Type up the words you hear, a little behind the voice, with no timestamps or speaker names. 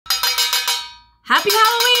Happy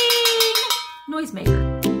Halloween!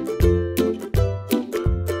 Noisemaker.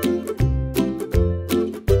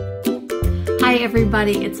 Hi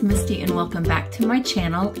everybody, it's Misty and welcome back to my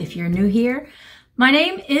channel. If you're new here, my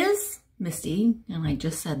name is Misty, and I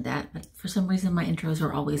just said that, but for some reason my intros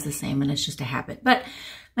are always the same and it's just a habit. But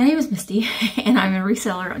my name is Misty and I'm a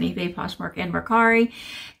reseller on eBay, Poshmark, and Mercari.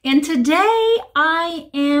 And today I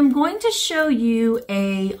am going to show you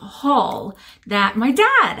a haul that my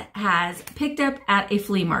dad has picked up at a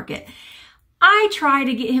flea market. I try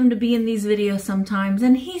to get him to be in these videos sometimes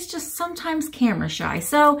and he's just sometimes camera shy.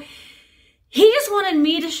 So he just wanted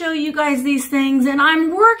me to show you guys these things, and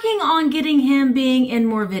I'm working on getting him being in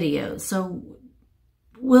more videos, so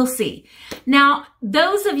we'll see. Now,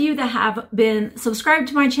 those of you that have been subscribed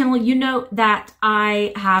to my channel, you know that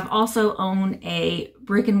I have also owned a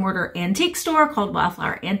brick and mortar antique store called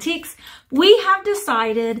Wildflower Antiques. We have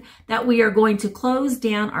decided that we are going to close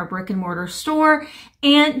down our brick and mortar store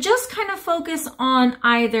and just kind of focus on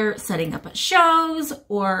either setting up at shows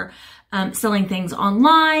or selling things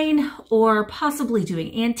online or possibly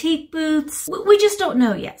doing antique booths. We just don't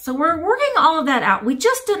know yet. So we're working all of that out. We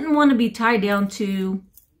just didn't want to be tied down to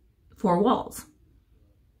four walls.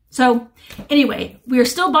 So anyway, we are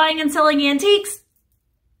still buying and selling antiques.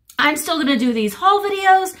 I'm still going to do these haul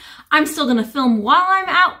videos. I'm still going to film while I'm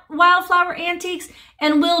at Wildflower Antiques,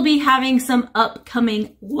 and we'll be having some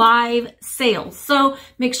upcoming live sales. So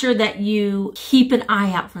make sure that you keep an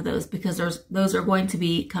eye out for those because those are going to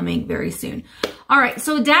be coming very soon. All right,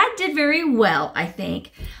 so Dad did very well, I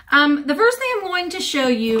think. The first thing I'm going to show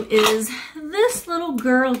you is this little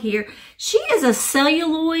girl here. She is a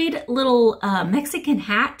celluloid little Mexican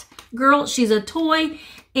hat girl. She's a toy,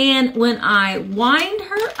 and when I wind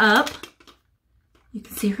her up, you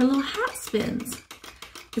can see her little hat spins.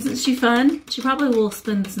 Isn't she fun? She probably will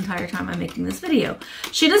spin this entire time I'm making this video.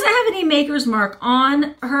 She doesn't have any maker's mark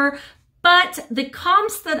on her, but the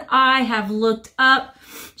comps that I have looked up,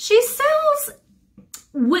 she sells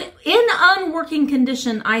in unworking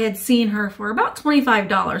condition. I had seen her for about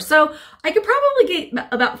 $25. So I could probably get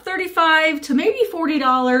about $35 to maybe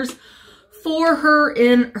 $40 for her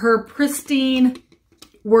in her pristine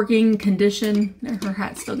working condition. Her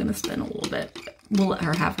hat's still gonna spin a little bit. We'll let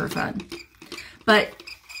her have her fun. But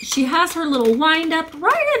she has her little wind up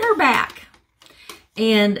right in her back.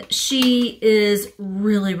 And she is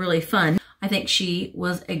really, really fun. I think she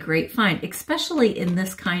was a great find, especially in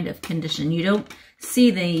this kind of condition. You don't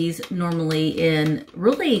see these normally in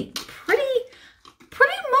really pretty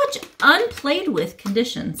much unplayed with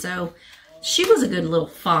condition. So she was a good little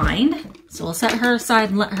find. So we'll set her aside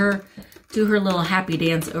and let her do her little happy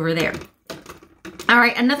dance over there. All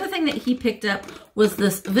right, another thing that he picked up was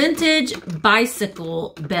this vintage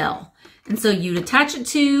bicycle bell. And so you'd attach it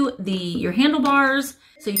to your handlebars.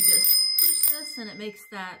 So you just push this and it makes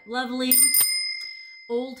that lovely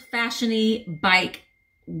old-fashioned bike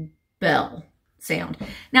bell sound.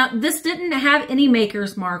 Now, this didn't have any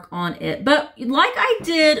maker's mark on it, but like I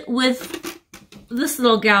did with this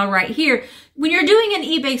little gal right here, when you're doing an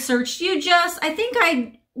eBay search,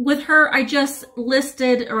 with her, I just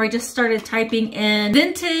listed, or I just started typing in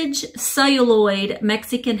vintage celluloid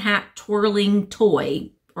Mexican hat twirling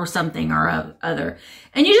toy or something or other.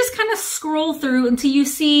 And you just kind of scroll through until you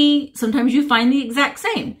see, sometimes you find the exact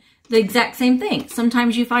same thing.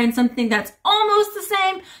 Sometimes you find something that's almost the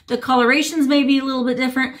same. The colorations may be a little bit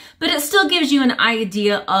different, but it still gives you an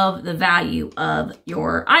idea of the value of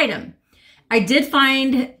your item. I did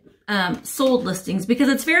find sold listings because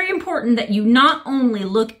it's very important that you not only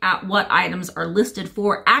look at what items are listed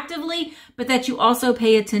for actively, but that you also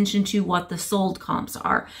pay attention to what the sold comps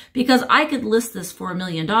are. Because I could list this for $1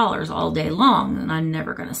 million all day long and I'm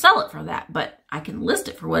never going to sell it for that, but I can list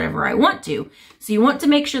it for whatever I want to. So you want to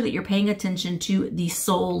make sure that you're paying attention to the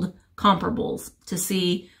sold comparables to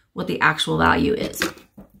see what the actual value is.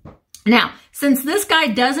 Now, since this guy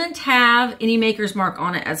doesn't have any maker's mark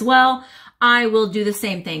on it as well, I will do the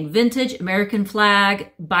same thing, vintage American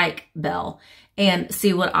flag bike bell, and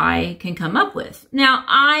see what I can come up with. Now,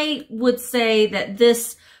 I would say that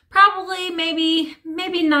this probably maybe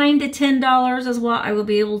 $9 to $10 is what I will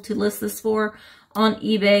be able to list this for on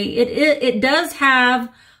eBay. It does have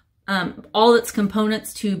all its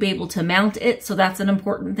components to be able to mount it, so that's an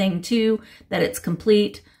important thing too, that it's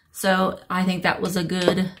complete. So I think that was a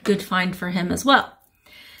good find for him as well.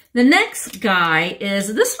 The next guy this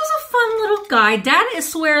was a fun little guy. Dad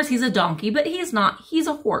swears he's a donkey, but he's not. He's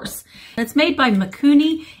a horse. It's made by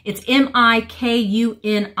Mikuni. It's M-I-K-U-N-I.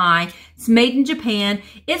 It's made in Japan.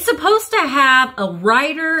 It's supposed to have a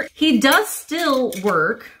rider. He does still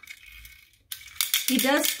work. He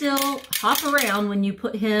does still hop around when you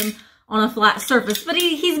put him on a flat surface, but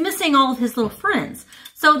he's missing all of his little friends.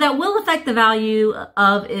 So that will affect the value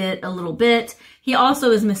of it a little bit. He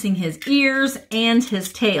also is missing his ears and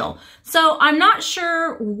his tail. So I'm not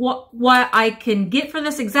sure what I can get for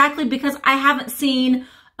this exactly because I haven't seen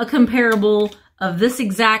a comparable of this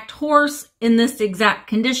exact horse in this exact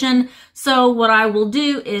condition. So what I will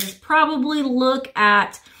do is probably look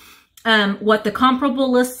at what the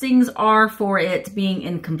comparable listings are for it being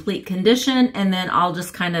in complete condition. And then I'll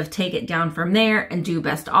just kind of take it down from there and do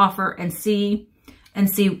best offer and see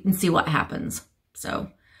what happens. So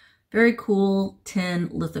very cool tin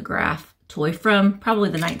lithograph toy from probably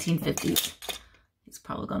the 1950s. He's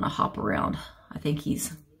probably going to hop around. I think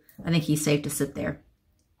he's safe to sit there.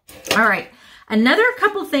 All right. Another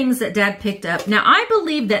couple things that Dad picked up. Now I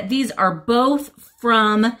believe that these are both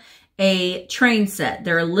from a train set.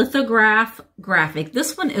 They're a lithograph graphic.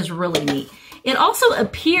 This one is really neat. It also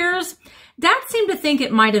appears, Dad seemed to think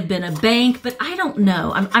it might have been a bank, but I don't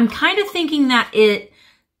know. I'm kind of thinking that it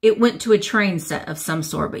went to a train set of some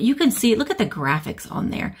sort, but you can see, look at the graphics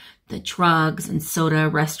on there. The drugs and soda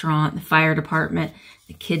restaurant, the fire department,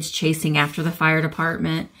 the kids chasing after the fire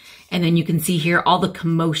department. And then you can see here all the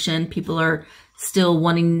commotion. People are still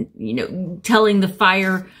wanting, you know, telling the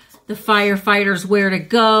firefighters where to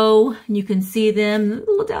go. And you can see them, the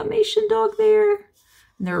little Dalmatian dog there.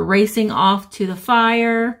 And they're racing off to the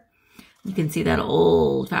fire. You can see that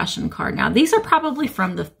old-fashioned car. Now, these are probably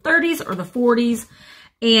from the 30s or the 40s.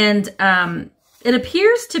 And it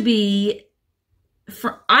appears to be,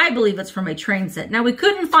 I believe it's from a train set. Now, we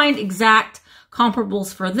couldn't find exact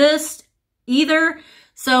comparables for this either.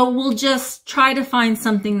 So we'll just try to find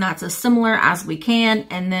something that's as similar as we can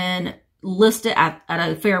and then list it at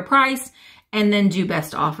a fair price and then do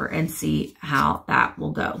best offer and see how that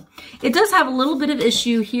will go. It does have a little bit of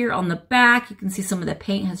issue here on the back. You can see some of the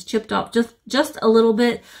paint has chipped off just a little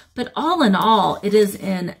bit, but all in all, it is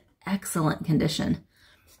in excellent condition.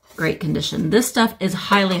 Great condition. This stuff is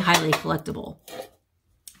highly, highly collectible.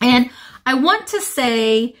 And I want to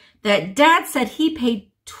say that Dad said he paid,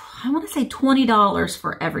 I want to say $20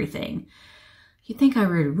 for everything. You'd think I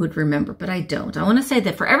would remember, but I don't. I want to say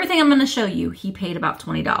that for everything I'm going to show you, he paid about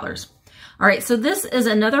 $20. All right, so this is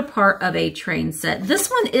another part of a train set.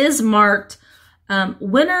 This one is marked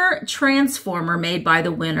Winner Transformer, made by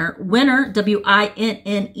the Winner,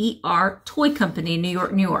 W-I-N-N-E-R, Toy Company, New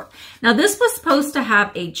York, New York. Now, this was supposed to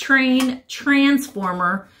have a train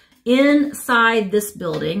transformer inside this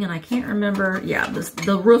building, and I can't remember, yeah,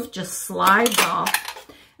 the roof just slides off.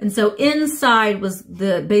 And so inside was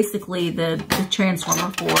basically the transformer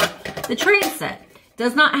for the train set.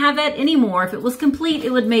 Does not have that anymore. If it was complete,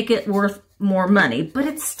 it would make it worth more money, but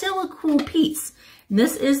it's still a cool piece. And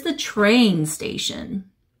this is the train station.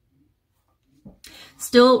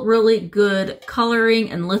 Still really good coloring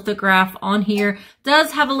and lithograph on here.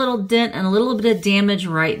 Does have a little dent and a little bit of damage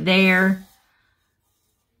right there.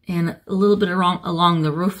 And a little bit along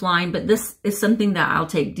the roof line, but this is something that I'll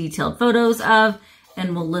take detailed photos of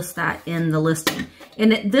and we'll list that in the listing.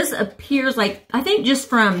 And this appears like, I think just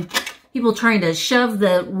from people trying to shove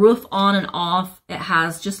the roof on and off, it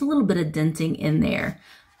has just a little bit of denting in there,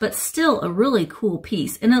 but still a really cool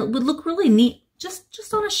piece. And it would look really neat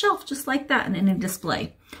just on a shelf, just like that in a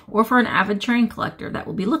display, or for an avid train collector that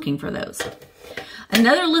will be looking for those.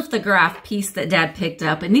 Another lithograph piece that Dad picked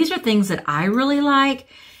up, and these are things that I really like,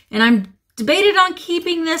 and I'm debated on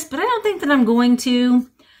keeping this, but I don't think that I'm going to.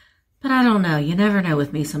 But I don't know. You never know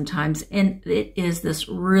with me sometimes. And it is this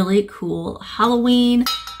really cool Halloween,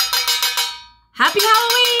 Happy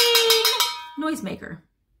Halloween noisemaker.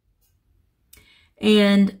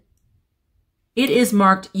 And it is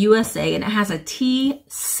marked USA, and it has a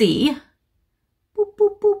TC, boop,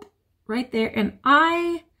 boop, boop, right there. And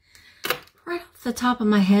right off the top of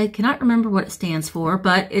my head, cannot remember what it stands for,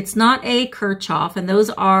 but it's not a Kirchhoff, and those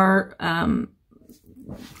are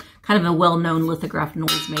kind of a well-known lithograph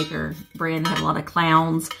noisemaker brand. They have a lot of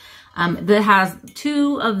clowns. That has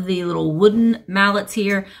two of the little wooden mallets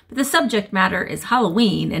here, but the subject matter is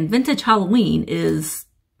Halloween, and vintage Halloween is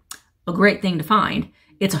a great thing to find.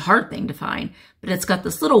 It's a hard thing to find, but it's got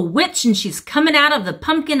this little witch, and she's coming out of the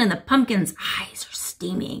pumpkin, and the pumpkin's eyes are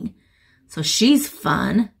steaming. So she's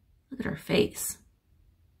fun. Look at her face.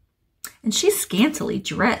 And she's scantily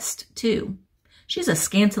dressed, too. She's a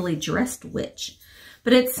scantily dressed witch.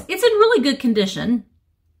 But it's in really good condition.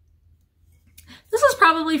 This is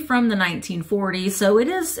probably from the 1940s, so it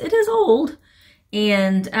is old.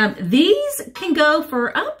 And these can go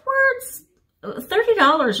for upwards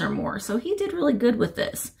 $30 or more. So he did really good with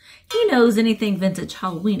this. He knows anything vintage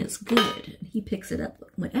Halloween is good. He picks it up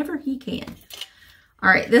whenever he can. All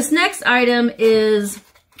right, this next item is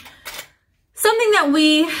something that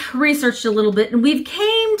we researched a little bit, and we've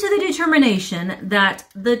came to the determination that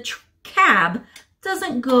the cab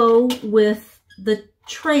doesn't go with the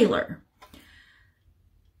trailer.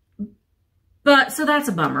 But, so that's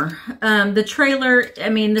a bummer. The trailer, I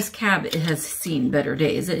mean, this cab, it has seen better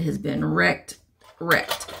days. It has been wrecked.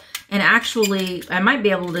 And actually, I might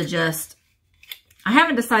be able to just, I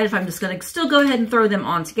haven't decided if I'm just going to still go ahead and throw them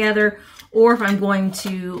on together, or if I'm going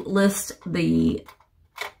to list the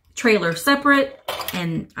trailer separate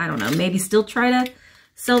and, I don't know, maybe still try to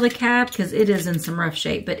sell the cab because it is in some rough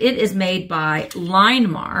shape. But it is made by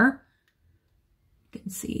Linemar. You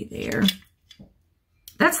can see there.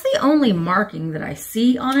 That's the only marking that I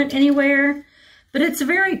see on it anywhere, but it's a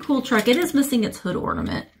very cool truck. It is missing its hood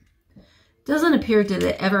ornament. Doesn't appear to have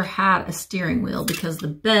ever had a steering wheel because the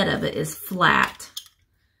bed of it is flat.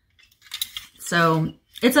 So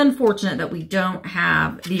it's unfortunate that we don't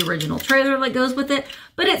have the original trailer that goes with it,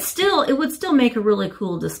 but it would still make a really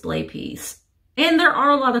cool display piece. And there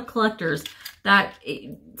are a lot of collectors that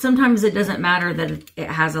sometimes it doesn't matter that it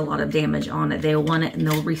has a lot of damage on it. They'll want it and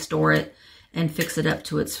they'll restore it and fix it up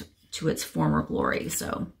to its former glory.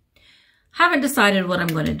 So haven't decided what I'm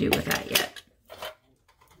going to do with that yet.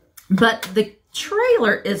 But the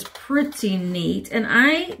trailer is pretty neat, and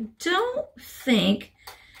I don't think,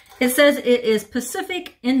 it says it is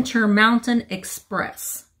Pacific Intermountain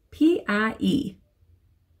Express, PIE.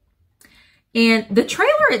 And the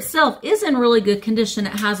trailer itself is in really good condition.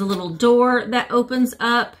 It has a little door that opens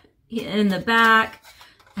up in the back.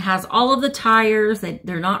 It has all of the tires.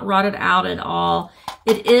 They're not rotted out at all.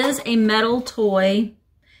 It is a metal toy.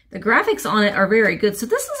 The graphics on it are very good. So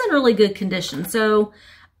this is in really good condition. So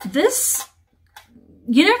this,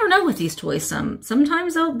 you never know with these toys.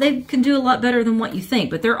 Sometimes they can do a lot better than what you think,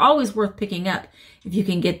 but they're always worth picking up if you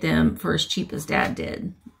can get them for as cheap as Dad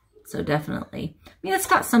did. So definitely. I mean, it's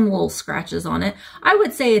got some little scratches on it. I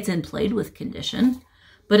would say it's in played with condition,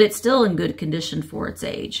 but it's still in good condition for its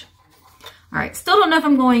age. All right, still don't know if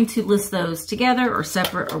I'm going to list those together or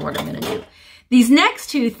separate or what I'm going to do. These next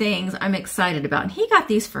two things I'm excited about. And he got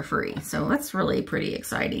these for free, so that's really pretty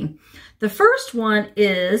exciting. The first one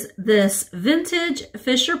is this vintage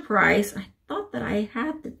Fisher-Price. I thought that I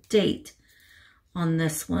had the date on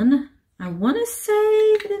this one. I want to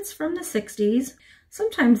say that it's from the 60s.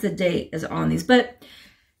 Sometimes the date is on these, but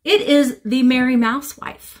it is the Merry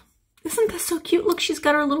Mousewife. Isn't that so cute? Look, she's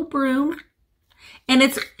got her little broom. And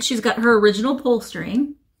she's got her original pull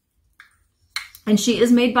string. And she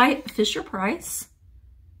is made by Fisher-Price.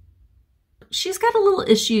 She's got a little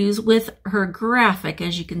issues with her graphic,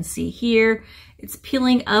 as you can see here. It's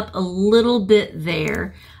peeling up a little bit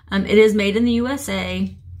there. It is made in the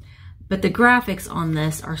USA, but the graphics on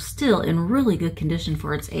this are still in really good condition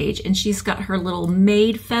for its age. And she's got her little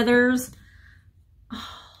maid feathers.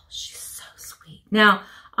 Oh, she's so sweet. Now,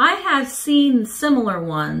 I have seen similar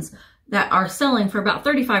ones that are selling for about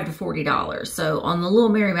 $35 to $40. So on the little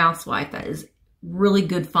Merry Mousewife, that is really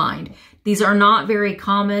good find. These are not very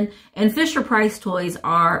common, and Fisher-Price toys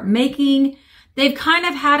are they've kind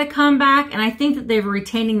of had a comeback, and I think that they're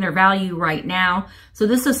retaining their value right now. So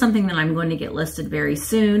this is something that I'm going to get listed very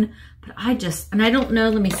soon. But I don't know,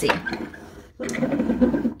 let me see.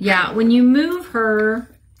 Yeah, when you move her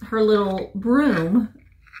little broom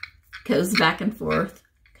goes back and forth.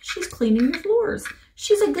 She's cleaning the floors.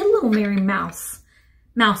 She's a good little Merry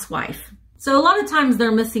Mousewife. So a lot of times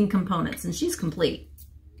they're missing components, and she's complete.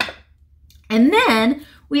 And then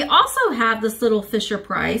we also have this little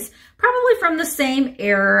Fisher-Price, probably from the same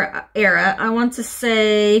era. I want to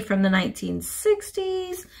say from the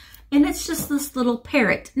 1960s. And it's just this little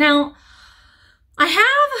parrot. Now, I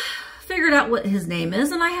have figured out what his name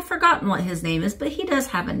is, and I have forgotten what his name is, but he does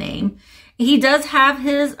have a name. He does have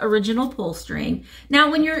his original pull string. Now,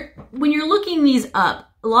 when you're looking these up,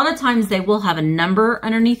 a lot of times they will have a number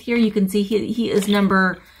underneath here. You can see he is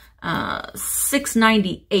number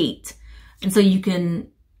 698. And so you can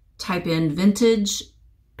type in vintage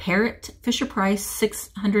parrot Fisher-Price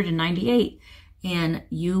 698, and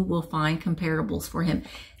you will find comparables for him.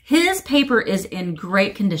 His paper is in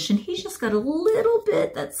great condition. He's just got a little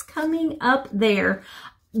bit that's coming up there.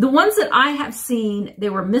 The ones that I have seen, they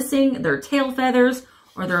were missing their tail feathers,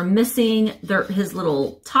 or they're missing his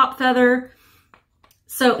little top feather.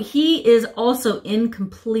 So he is also in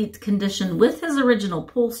complete condition with his original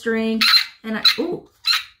pull string. And I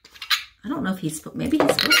don't know if maybe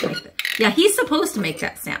he's supposed to make that. Yeah, he's supposed to make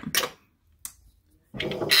that sound.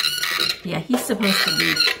 Yeah, he's supposed to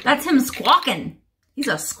be. That's him squawking. He's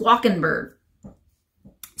a squawking bird.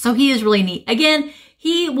 So he is really neat. Again,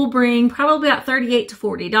 he will bring probably about $38 to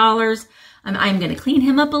 $40. I'm going to clean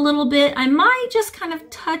him up a little bit. I might just kind of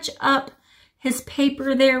touch up his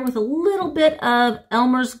paper there with a little bit of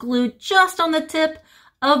Elmer's glue just on the tip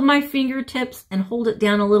of my fingertips and hold it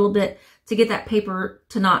down a little bit to get that paper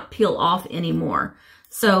to not peel off anymore.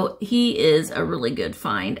 So he is a really good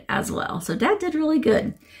find as well. So Dad did really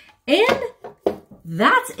good. And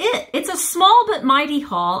that's it. It's a small but mighty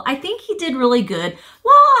haul. I think he did really good.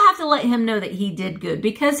 Well, I'll have to let him know that he did good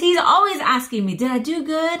because he's always asking me, did I do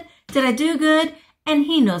good? Did I do good? And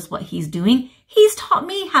he knows what he's doing. He's taught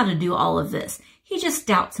me how to do all of this. He just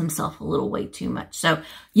doubts himself a little way too much. So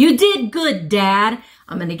you did good, Dad.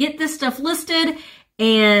 I'm going to get this stuff listed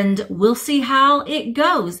and we'll see how it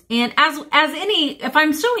goes. And if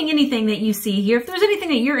I'm showing anything that you see here, if there's anything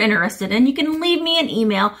that you're interested in, you can leave me an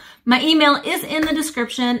email. My email is in the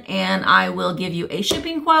description and I will give you a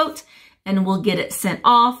shipping quote and we'll get it sent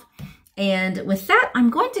off. And with that, I'm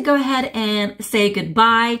going to go ahead and say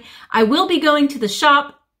goodbye. I will be going to the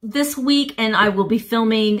shop this week and I will be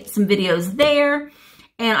filming some videos there.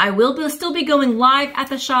 And I will still be going live at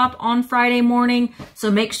the shop on Friday morning.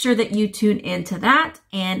 So make sure that you tune into that.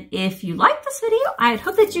 And if you like this video, I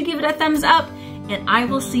hope that you give it a thumbs up and I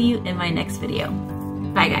will see you in my next video.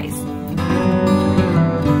 Bye guys.